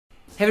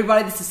Hey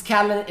everybody, this is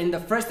Catalin. In the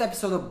first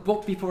episode of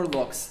Book Before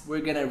Looks, we're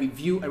gonna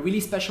review a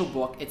really special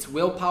book. It's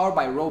Willpower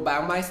by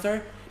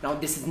Baumeister. Now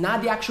this is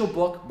not the actual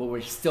book, but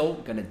we're still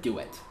gonna do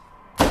it.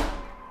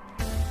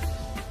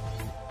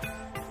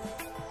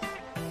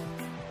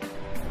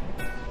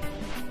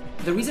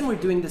 The reason we're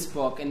doing this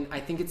book, and I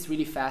think it's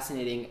really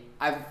fascinating,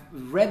 I've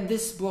read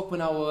this book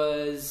when I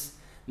was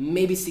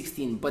maybe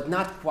 16, but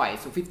not quite,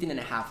 so 15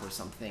 and a half or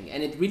something.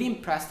 And it really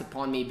impressed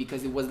upon me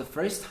because it was the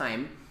first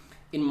time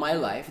in my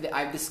life that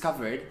I've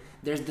discovered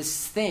there's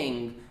this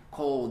thing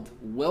called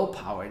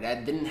willpower that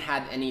I didn't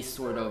have any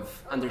sort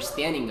of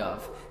understanding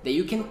of, that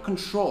you can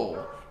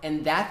control,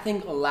 and that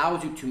thing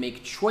allows you to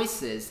make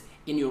choices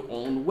in your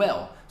own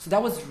will. So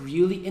that was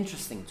really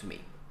interesting to me.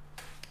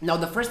 Now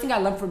the first thing I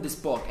learned from this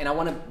book, and I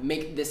want to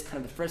make this kind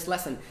of the first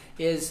lesson,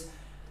 is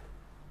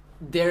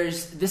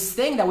there's this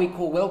thing that we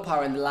call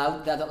willpower and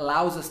that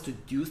allows us to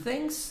do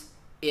things.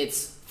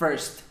 It's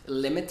first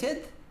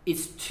limited,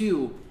 it's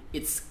two,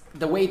 it's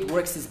the way it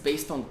works is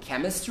based on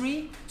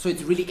chemistry, so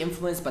it's really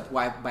influenced by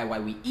why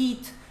we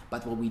eat, by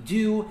what we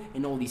do,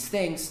 and all these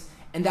things.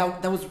 And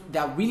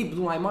that really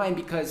blew my mind,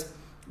 because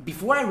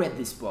before I read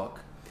this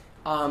book,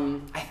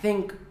 I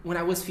think when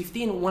I was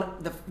 15,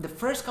 the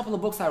first couple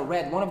of books I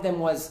read, one of them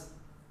was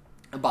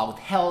about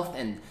health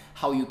and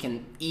how you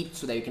can eat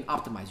so that you can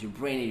optimize your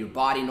brain and your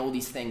body and all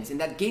these things, and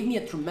that gave me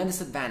a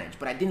tremendous advantage,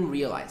 but I didn't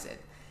realize it.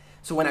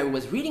 So when I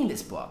was reading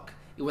this book,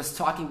 it was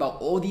talking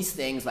about all these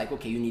things like,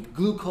 okay, you need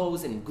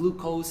glucose, and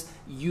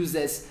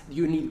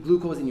you need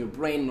glucose in your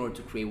brain in order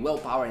to create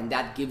willpower, and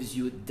that gives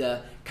you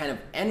the kind of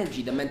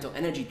energy, the mental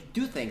energy to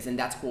do things, and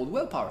that's called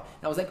willpower.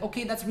 And I was like,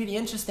 okay, that's really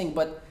interesting,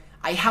 but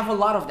I have a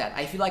lot of that.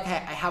 I feel like I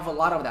have a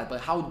lot of that,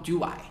 but how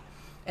do I?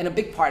 And a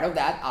big part of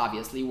that,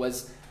 obviously,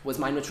 was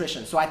my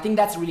nutrition. So I think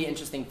that's a really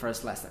interesting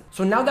first lesson.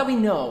 So now that we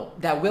know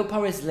that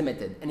willpower is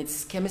limited and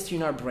it's chemistry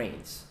in our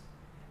brains,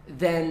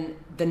 then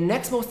the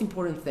next most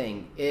important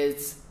thing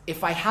is,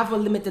 if I have a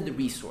limited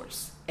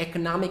resource,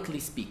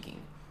 economically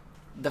speaking,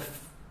 the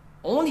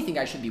only thing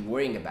I should be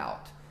worrying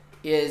about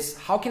is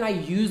how can I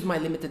use my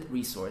limited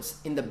resource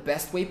in the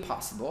best way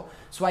possible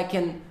so I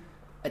can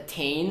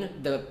attain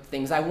the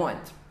things I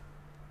want.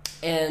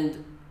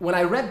 And when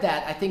I read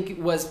that, I think it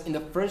was in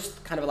the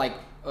first kind of like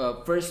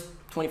first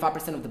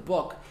 25% of the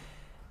book,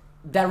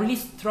 that really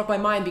struck my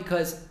mind,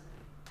 because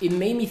it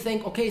made me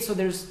think, okay, so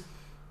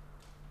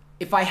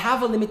if I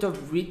have a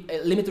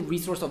limited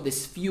resource of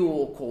this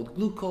fuel called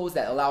glucose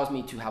that allows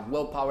me to have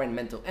willpower and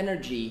mental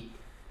energy,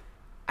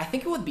 I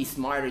think it would be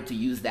smarter to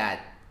use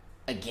that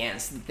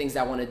against the things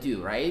I want to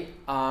do, right?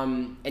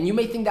 And you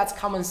may think that's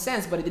common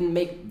sense, but it didn't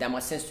make that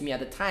much sense to me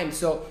at the time.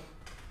 So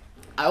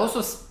I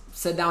also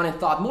sat down and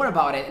thought more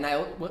about it, and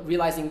I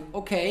realizing,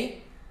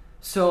 okay,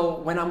 so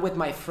when I'm with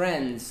my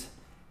friends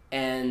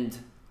and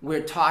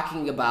we're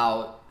talking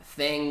about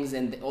things,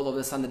 and all of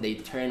a sudden they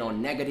turn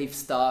on negative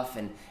stuff,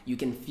 and you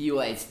can feel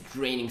like it's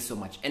draining so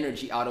much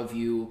energy out of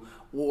you.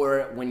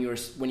 Or when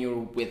you're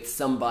with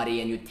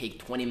somebody and you take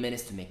 20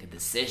 minutes to make a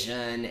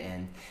decision,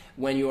 and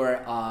when you're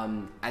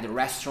at a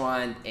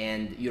restaurant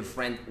and your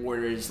friend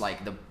orders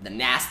like the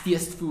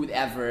nastiest food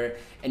ever,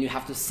 and you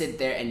have to sit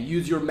there and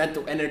use your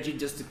mental energy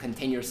just to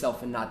contain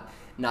yourself and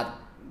not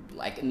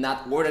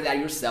order that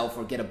yourself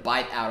or get a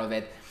bite out of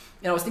it.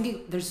 And I was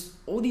thinking, there's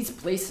all these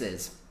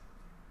places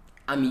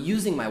I'm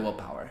using my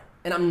willpower,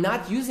 and I'm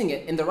not using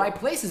it in the right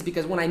places,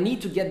 because when I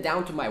need to get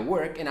down to my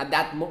work, and at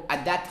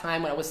that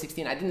time when I was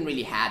 16, I didn't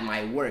really had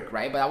my work,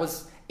 right? But I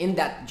was in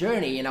that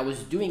journey and I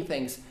was doing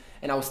things,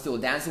 and I was still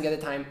dancing at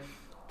the time.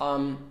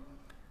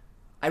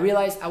 I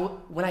realized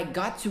when I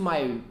got to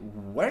my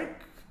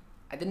work,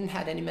 I didn't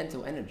have any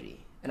mental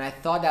energy, and I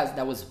thought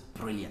that was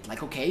brilliant.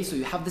 Like, okay, so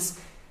you have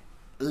this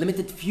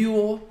limited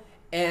fuel,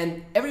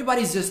 and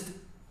everybody's just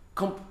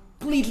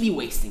completely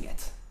wasting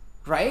it,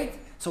 right?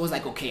 So I was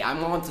like, okay,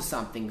 I'm on to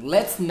something.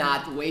 Let's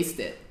not waste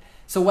it.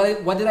 So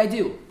what did I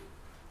do?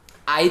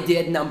 I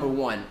did number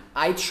one.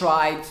 I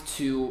tried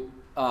to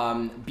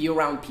be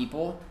around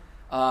people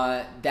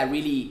that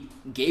really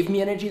gave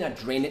me energy, not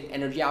drained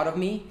energy out of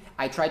me.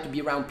 I tried to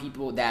be around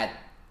people that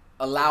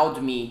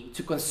allowed me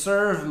to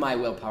conserve my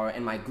willpower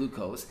and my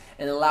glucose,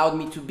 and allowed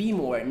me to be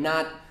more,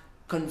 not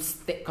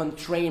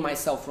constrain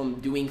myself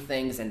from doing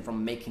things and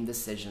from making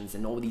decisions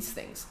and all these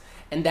things.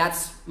 And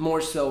that's more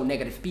so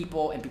negative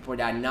people and people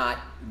that are not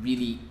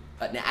really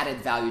an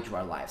added value to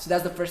our lives. So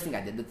that's the first thing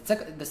I did.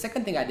 The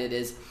second thing I did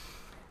is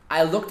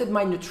I looked at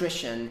my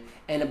nutrition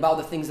and about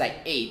the things I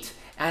ate,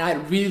 and I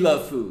really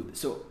love food.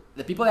 So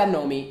the people that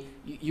know me,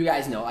 you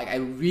guys know, like, I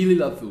really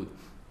love food.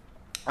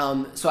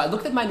 So I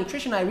looked at my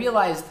nutrition, I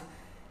realized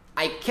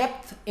I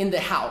kept in the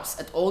house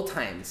at all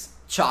times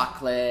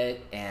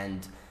chocolate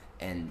and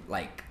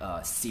like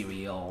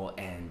cereal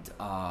and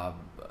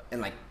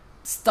like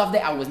stuff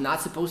that I was not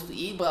supposed to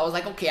eat, but I was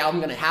like, okay, I'm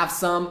gonna have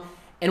some.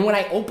 And when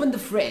I opened the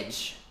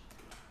fridge,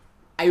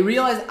 I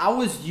realized I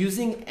was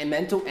using a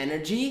mental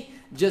energy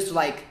just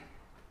like,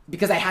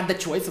 because I had the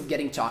choice of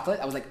getting chocolate.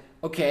 I was like,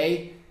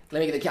 okay,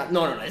 let me get the chocolate.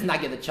 No, let's not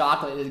get the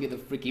chocolate, let's get the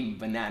freaking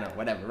banana,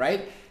 whatever,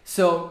 right?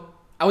 So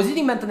I was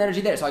using mental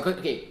energy there. So I could,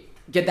 okay,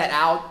 get that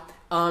out.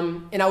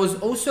 And I was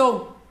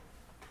also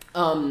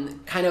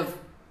kind of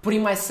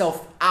putting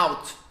myself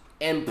out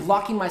and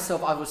blocking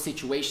myself out of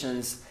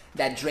situations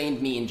that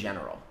drained me in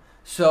general.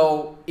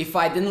 So if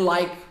I didn't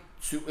want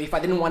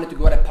to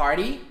go to a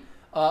party,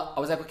 I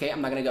was like, okay,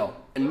 I'm not gonna go,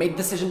 and made the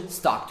decision,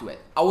 stuck to it.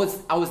 I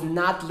was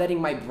not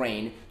letting my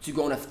brain to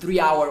go on a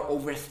 3-hour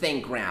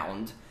overthink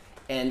round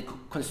and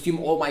consume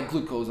all my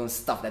glucose on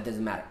stuff that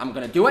doesn't matter. I'm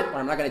gonna do it or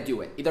I'm not gonna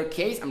do it. Either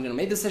case, I'm gonna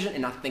make a decision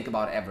and not think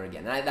about it ever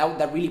again. And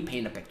that really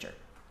painted a picture.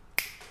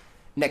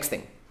 Next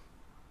thing.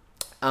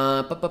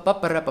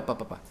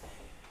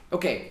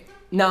 Okay,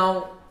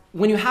 now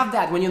when you have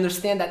that, when you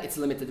understand that it's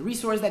a limited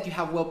resource that you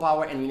have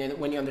willpower, and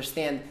when you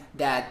understand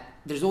that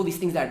there's all these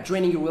things that are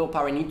draining your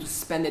willpower and you need to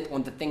spend it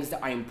on the things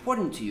that are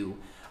important to you,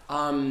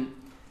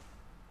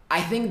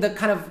 I think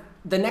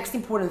the next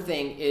important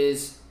thing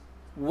is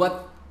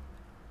what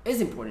is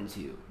important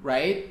to you,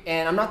 right?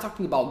 And I'm not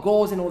talking about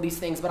goals and all these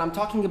things, but I'm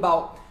talking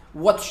about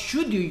what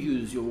should you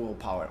use your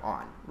willpower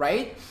on,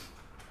 right?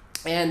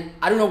 And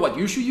I don't know what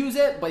you should use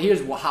it, but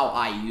here's how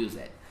I use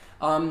it.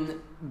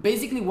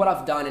 Basically what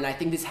I've done, and I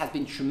think this has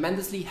been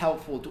tremendously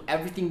helpful to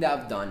everything that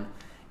I've done,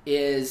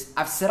 is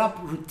I've set up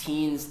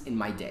routines in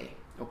my day,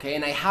 okay?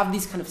 And I have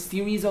these kind of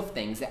series of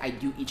things that I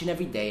do each and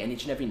every day and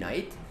each and every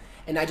night,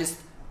 and I just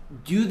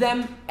do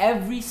them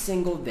every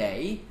single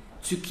day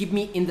to keep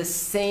me in the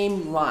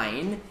same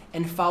line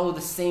and follow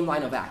the same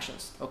line of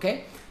actions,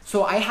 okay?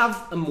 So I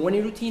have a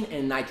morning routine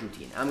and a night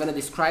routine. I'm gonna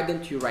describe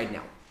them to you right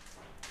now.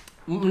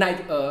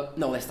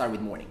 Let's start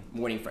with morning.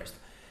 Morning first.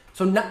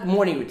 So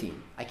morning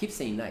routine. I keep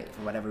saying night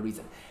for whatever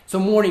reason. So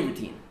morning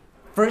routine.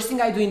 First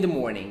thing I do in the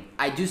morning,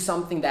 I do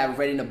something that I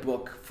read in a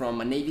book from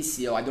a Navy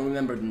SEAL. I don't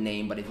remember the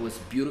name, but it was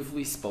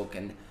beautifully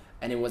spoken.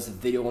 And it was a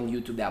video on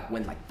YouTube that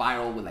went like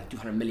viral with like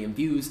 200 million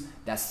views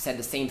that said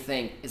the same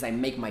thing, is I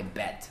make my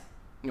bed,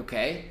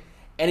 okay?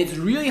 And it's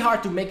really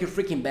hard to make your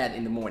freaking bed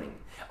in the morning.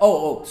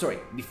 Sorry,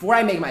 before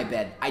I make my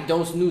bed, I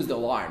don't snooze the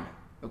alarm,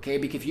 okay?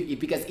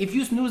 Because if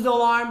you snooze the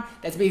alarm,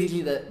 that's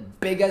basically the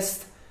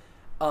biggest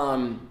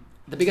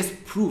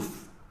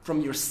proof from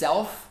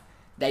yourself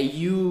that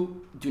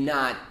you do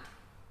not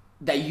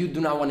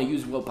want to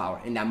use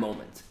willpower in that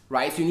moment,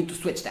 right? So you need to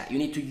switch that. You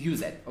need to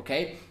use it,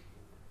 okay?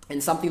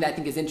 And something that I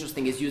think is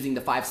interesting is using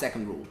the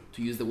 5-second rule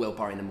to use the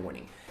willpower in the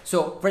morning.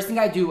 So first thing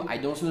I do, I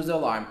don't snooze the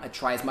alarm. I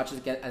try as much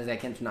as I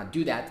can to not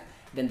do that.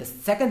 Then the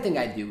second thing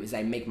I do is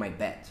I make my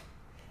bed.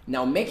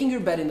 Now making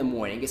your bed in the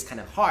morning is kind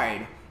of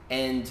hard,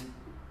 and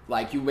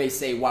like you may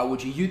say, why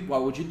would you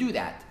do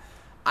that?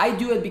 I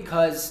do it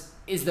because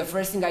it's the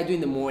first thing I do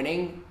in the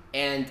morning,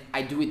 and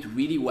I do it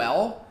really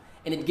well,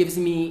 and it gives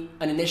me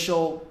an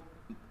initial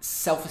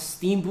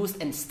self-esteem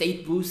boost and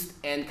state boost,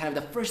 and kind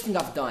of the first thing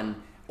I've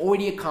done,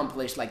 already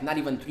accomplished, like not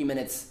even 3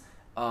 minutes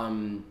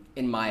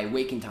in my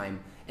waking time,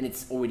 and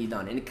it's already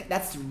done. And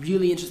that's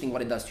really interesting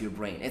what it does to your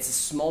brain. It's a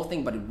small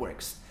thing, but it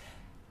works.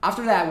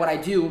 After that, what I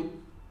do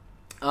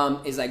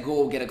is I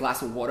go get a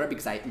glass of water,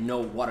 because I know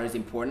water is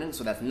important.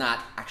 So that's not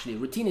actually a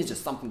routine, it's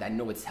just something that I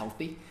know it's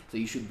healthy. So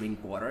you should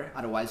drink water,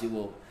 otherwise you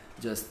will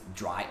just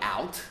dry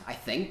out, I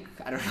think.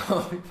 I don't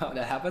know how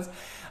that happens.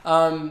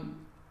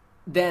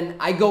 Then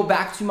I go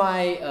back to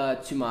my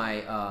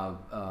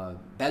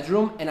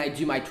bedroom, and I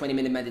do my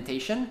 20-minute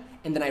meditation,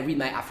 and then I read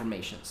my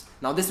affirmations.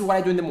 Now this is what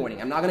I do in the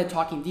morning. I'm not going to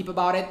talk in deep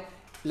about it.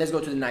 Let's go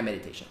to the night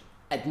meditation.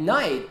 At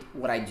night,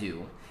 what I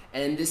do,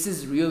 and this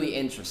is really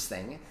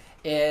interesting,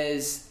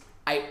 is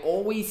I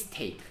always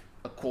take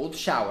a cold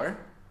shower,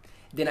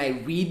 then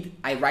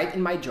I write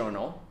in my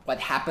journal what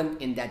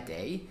happened in that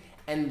day,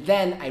 and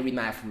then I read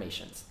my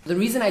affirmations. The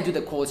reason I do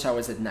the cold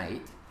showers at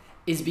night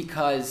is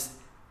because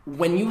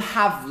when you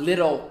have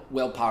little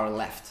willpower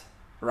left,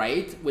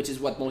 right, which is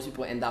what most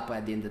people end up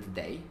at the end of the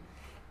day,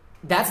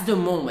 that's the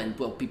moment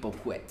where people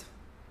quit.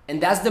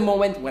 And that's the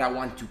moment when I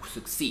want to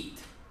succeed,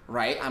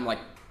 right? I'm like,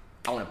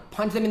 I want to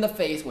punch them in the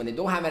face when they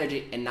don't have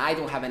energy, and I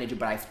don't have energy,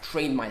 but I've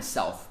trained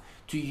myself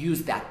to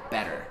use that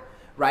better,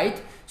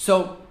 right?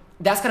 So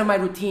that's kind of my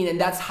routine, and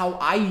that's how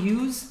I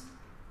use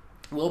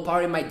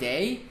willpower in my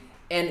day.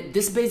 And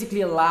this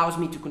basically allows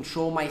me to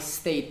control my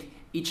state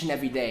each and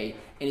every day,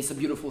 and it's a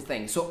beautiful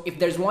thing. So if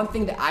there's one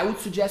thing that I would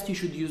suggest you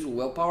should use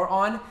willpower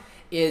on,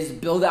 is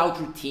build out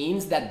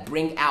routines that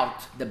bring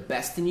out the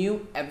best in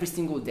you every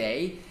single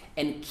day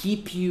and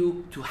keep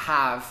you to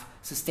have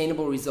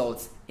sustainable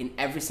results in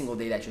every single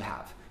day that you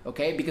have,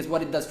 okay? Because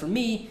what it does for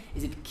me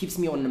is it keeps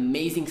me on an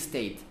amazing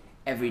state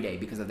every day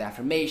because of the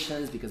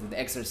affirmations, because of the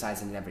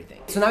exercise and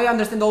everything. So now you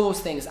understand all those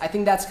things. I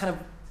think that's kind of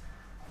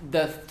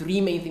the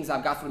 3 main things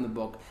I've got from the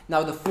book.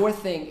 Now the 4th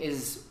thing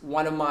is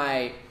one of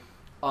my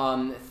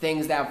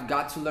things that I've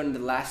got to learn the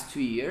last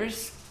 2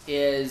 years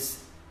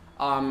is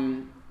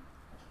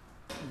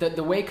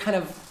the way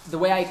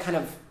I kind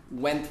of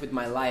went with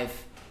my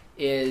life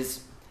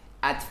is,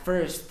 at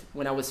first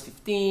when I was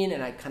 15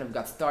 and I kind of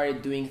got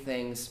started doing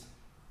things,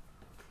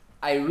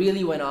 I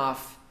really went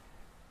off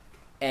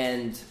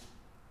and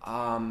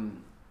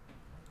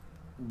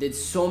did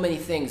so many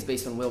things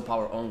based on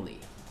willpower only.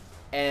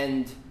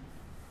 And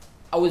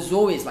I was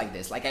always like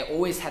this. Like I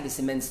always had this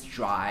immense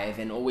drive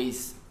and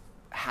always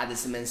had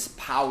this immense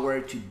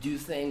power to do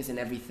things and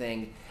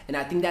everything. And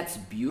I think that's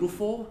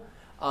beautiful.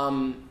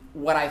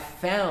 What I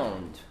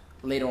found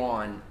later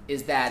on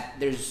is that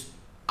there's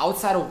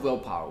outside of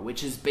willpower,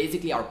 which is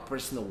basically our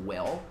personal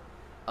will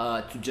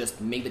to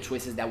just make the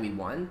choices that we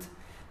want.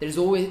 There's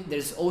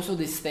also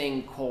this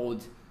thing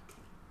called,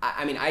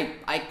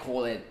 I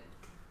call it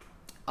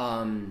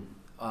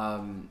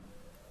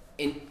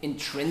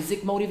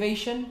intrinsic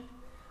motivation,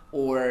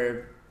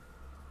 or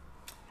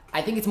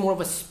I think it's more of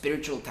a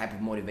spiritual type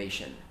of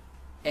motivation.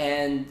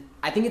 And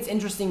I think it's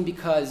interesting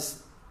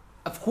because,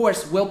 of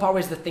course, willpower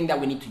is the thing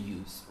that we need to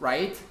use,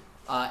 right?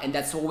 And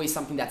that's always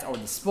something that's at our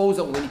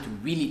disposal. We need to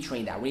really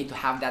train that. We need to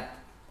have that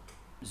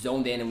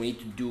zoned in, and we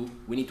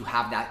need to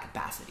have that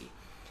capacity.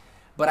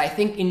 But I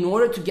think in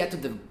order to get to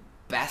the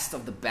best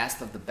of the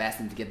best of the best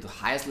and to get the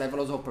highest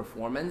levels of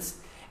performance,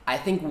 I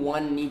think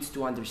one needs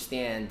to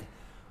understand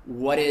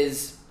what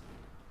is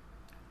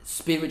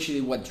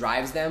spiritually what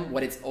drives them,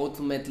 what is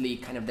ultimately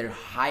kind of their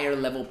higher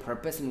level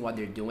purpose in what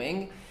they're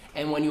doing.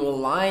 And when you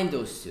align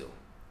those two,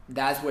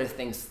 that's where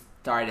things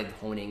started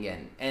honing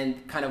in.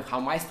 And kind of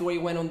how my story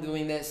went on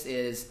doing this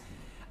is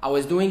I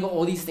was doing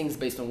all these things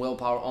based on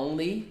willpower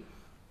only.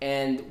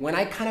 And when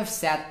I kind of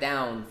sat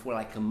down for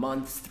like a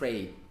month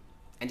straight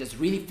and just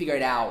really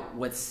figured out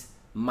what's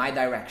my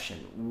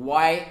direction,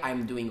 why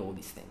I'm doing all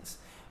these things,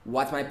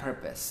 what's my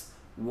purpose,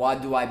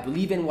 what do I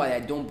believe in, what I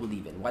don't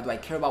believe in, what do I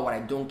care about, what I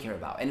don't care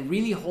about, and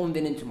really honed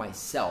in into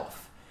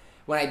myself.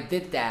 When I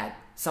did that,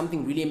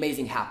 something really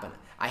amazing happened.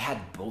 I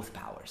had both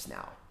powers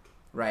now,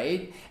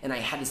 right? And I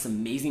had this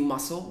amazing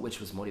muscle, which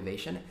was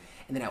motivation.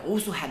 And then I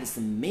also had this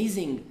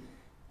amazing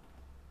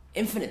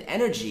infinite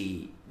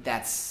energy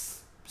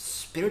that's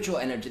spiritual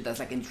energy, that's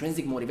like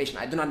intrinsic motivation.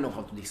 I do not know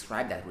how to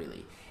describe that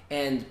really.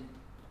 And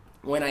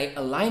when I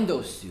aligned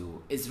those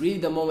two, it's really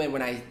the moment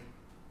when I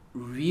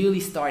really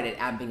started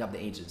amping up the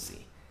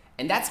agency.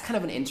 And that's kind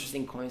of an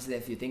interesting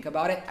coincidence if you think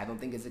about it. I don't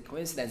think it's a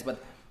coincidence,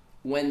 but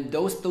when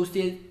those two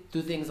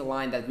things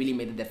aligned, that really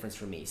made a difference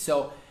for me.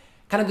 So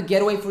kind of the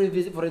getaway for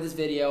this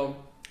video,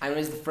 I know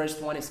it's the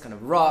first one, it's kind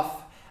of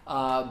rough,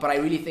 but I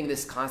really think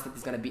this concept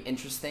is going to be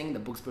interesting. The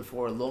books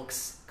before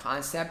looks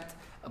concept.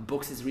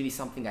 Books is really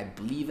something I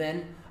believe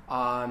in.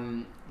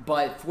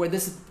 But for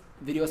this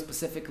video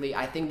specifically,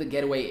 I think the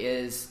getaway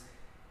is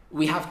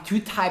we have two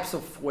types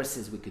of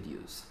forces we could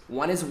use.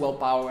 One is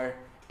willpower,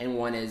 and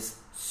one is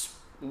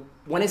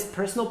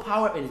personal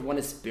power, and one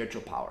is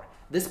spiritual power.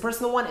 This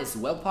personal one is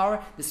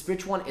willpower. The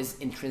spiritual one is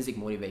intrinsic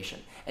motivation.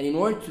 And in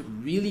order to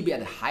really be at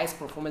the highest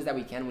performance that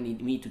we can, we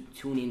need to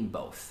tune in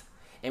both.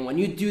 And when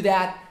you do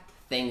that,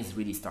 things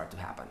really start to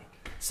happen.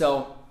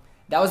 So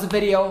that was the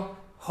video.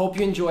 Hope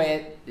you enjoy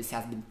it. This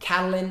has been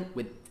Catalin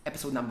with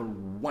episode number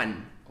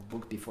 1 of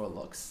Book Before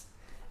Looks.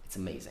 It's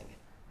amazing.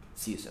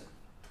 See you soon.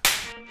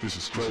 This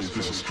is crazy.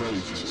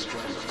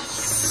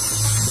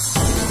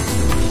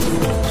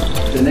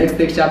 The next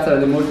 6 chapters are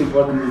the most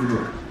important in this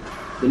book.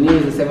 The new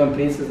is the 7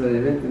 princes that they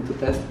went into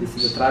test. This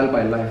is a trial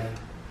by life.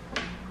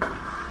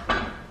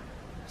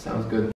 Sounds good.